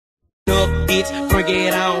up, bitch, bring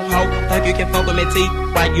it on, ho. Think you can fuck with me, T?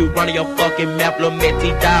 Why you running your fucking mouth, little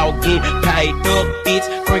Metty dog? Get paid up,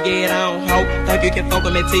 bitch, bring it on, ho. Think you can fuck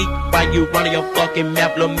with me, T? Why you running your fucking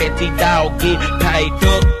mouth, little Metty dog? Get paid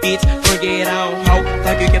up, bitch, bring it on, ho.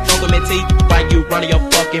 Think you can fuck with me, T? Why you running your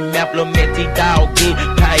fucking mouth, little Metty dog? Get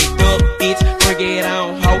paid up, bitch, bring it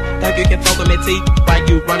on, ho. Think you can fuck with me, T? Why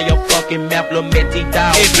you running your fucking mouth, little Metty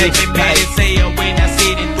dog? It makes me mad as hell when I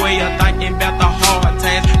sit and dwell, thinking about the hard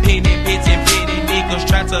times. Penny bitch and petty niggas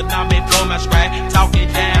try to knock me for my stride.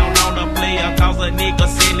 Talking down on a player, cause a nigga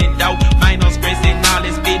selling dope. Ain't no stressing all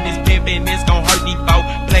this business, pimping, it's gon' hurt these folk.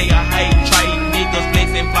 Player hate, trade niggas,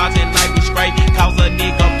 flexing, plotting like we straight. Cause a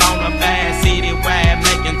nigga bonafide, city wide,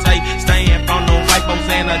 making tape. Staying from the white folks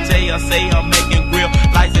and a JLC, I'm making grill.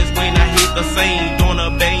 License when I hit the scene, doing a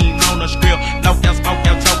beam on the strip. Locked out, smoke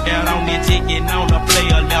out, choke out on it, chicken on the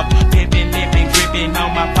player level. Pimping, lipping, gripping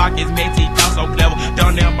on my pockets, Metty dog so clever.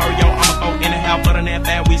 Done there, Mario, I'm a folk in the house, but on that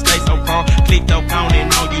bad, we stay so calm. Click up, counting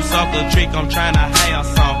on you, sucker trick, I'm tryna have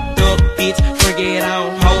some. Up, bitch, bring it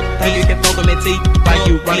on, ho. Think you can fuck with me, T? Why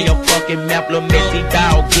you running your fucking mouth, little Metty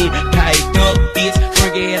dog? Get paid up, bitch,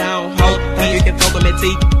 bring it on, ho. Think you can fuck with me,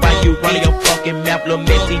 T? Why you running your fucking mouth, little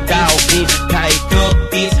Metty dog? Get paid up,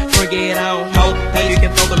 bitch, bring it on, ho. Think you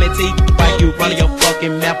can fuck with me, T? Why you running your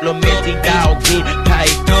fucking mouth, little Metty dog? Get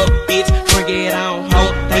paid up, bitch, bring it on, ho.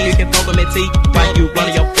 Think you can fuck with me, T? Why you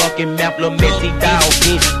running your fucking mouth, little Metty dog?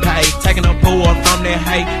 Get paid. Taking a pull from that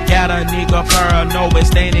hate, got a nigga paranoid,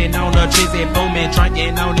 standing on the trees and booming,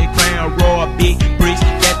 drinking on the crown, roar big bricks,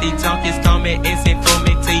 got these junkies coming, essing for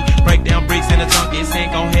me, T. Break down bricks in the junkies,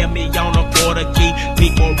 ain't gon' have me on a quarter key.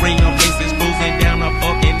 People ring on places, cruising down a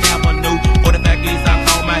fucking avenue. For the fact is I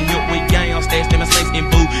call my hip with gang on stage, them mistakes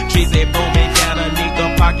in boo. Trees and booming, got a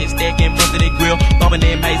nigga pocket stacking, busting the grill, bumping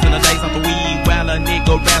that maze in the days off the weed, while a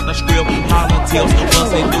nigga rather script, holler tips,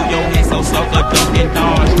 busting through your head, so sucker, ducking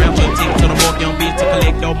dodge, rap your tick to the morgue, young bitch to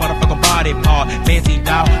collect your motherfucking body part. Fancy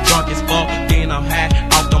dog, drunk as fuck, then I'm high,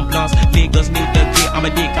 off them blunts, niggas need to get, I'm a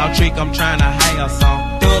dick out trick, I'm tryna hire some.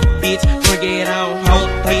 Up, bitch, bring it on, ho.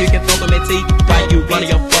 Think you can fuck with me, T? Why you running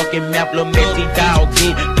your fucking mouth, little Metty dog?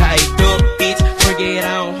 Get paid up, bitch, bring it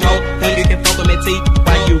on, ho. Think you can fuck with me, T?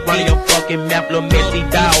 Why you running your fucking mouth, little Metty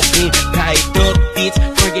dog? Get paid up, bitch,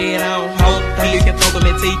 bring it on, ho. Think you can fuck with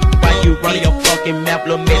me, T? Why you running your fucking mouth,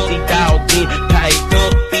 little Metty dog? Get paid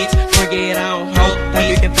up, bitch, bring it on, ho. Think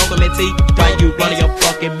you can fuck with me, T? Why you running your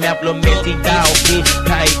fucking mouth, little Metty dog? Get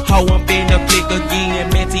paid. Ho, I'm finna flick again,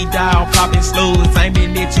 Metty dog, popping slugs,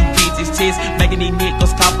 aiming at you bitches' chest, making these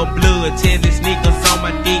niggas cop a blood. Tell these niggas on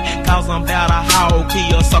my dick, cause I'm bout a hog,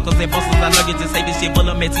 kill suckers and busters. I love you to say this shit, but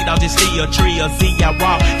Metty dog just see a tree, a Z, I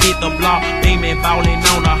rock, hit the block, beaming, ballin'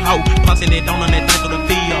 on the hoe, punching it on that thing through the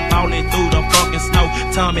field, ballin' through the fucking snow.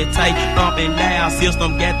 Tommy tape, bumping loud,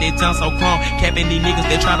 system got that tongue so crumb, capping these niggas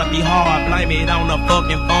that try to be hard, blame it on the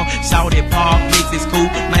fucking phone. Shout it, park, mix is cool,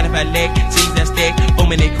 95 leg, cheese that stack,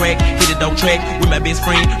 booming it crack, hit the dope track with my best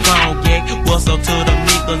friend, wrong gag. What's up to the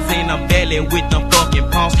niggas in the valley with them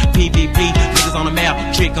fucking pumps? PvP, niggas on the map,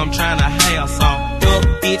 trick, I'm tryna have some. Up,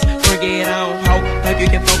 bitch, bring it on, ho. Think you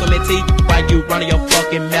can fuck with me, T? Why you running your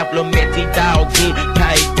fucking mouth, little Metty dog? Get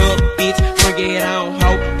paid up, bitch, bring it on,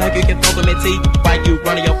 ho. Think you can fuck with me, T? Why you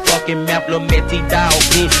running your fucking mouth, little Metty dog?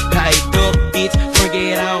 Get paid up, bitch, bring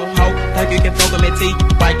it on, ho. Think you can fuck with me, T?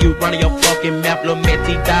 Why you running your fucking mouth, little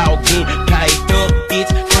Metty dog? Get paid up,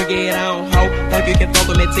 bitch, bring it on, ho. Think you can fuck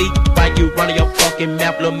with me, T? Why you running your fucking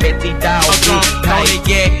mouth, little Metty dog? Get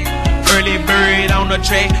paid. Early bird on the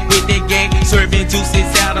track with that gang, serving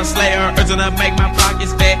juices out of Slayer, urging to make my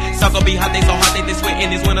pockets fat. Sucker be hot, they so hot, they sweat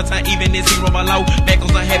in this wintertime, even this zero below. Back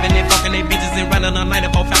on heaven, they fucking they bitches and running the night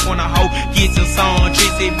about 5 on a hoe. Get your song,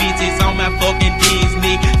 Trixie bitches on my fucking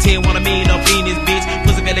Disney. 10 wanna mean up in this bitch,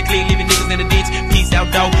 pussy belly clean, leaving niggas in the ditch. Peace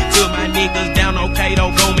out, though, to my niggas down on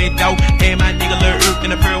Kato, booming, though. And my nigga Lil Earth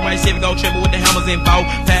in the pearl white Chevy, go triple with the hammers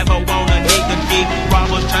involved. 5-0 on a nigga get,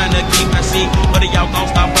 robbers trying to keep my shit, but y'all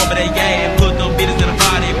gon' stop over that. Put them bitches in a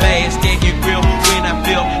body bag, stack your grill when I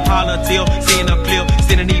feel holler till, seeing a clip,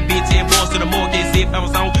 sending these bitches boys to the morgue, get if I was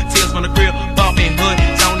on tears from the grill, bumping hood,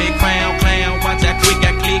 on that crown, clown, watch how quick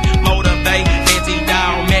I click, motivate, Metty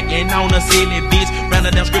dog, macking on a silly bitch, round the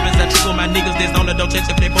down scribblings, I trickle my niggas that's on the dope, check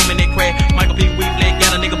if they booming they crack, Michael P. Weebly,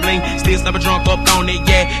 got a nigga bling, still slap a drunk up on it,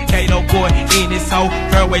 yeah, Kato Court, in this hoe,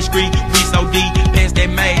 Fairway Street, we so deep, pass that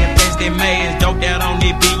mask, dope out on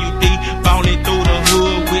that BUD, falling through the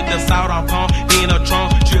hood with the salt off pump in a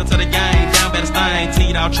trunk, drill to the game, down by the stain,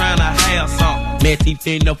 teed out trying to have some. Metty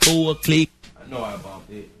finna full click. I know I bumped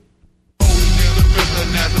it. Oh,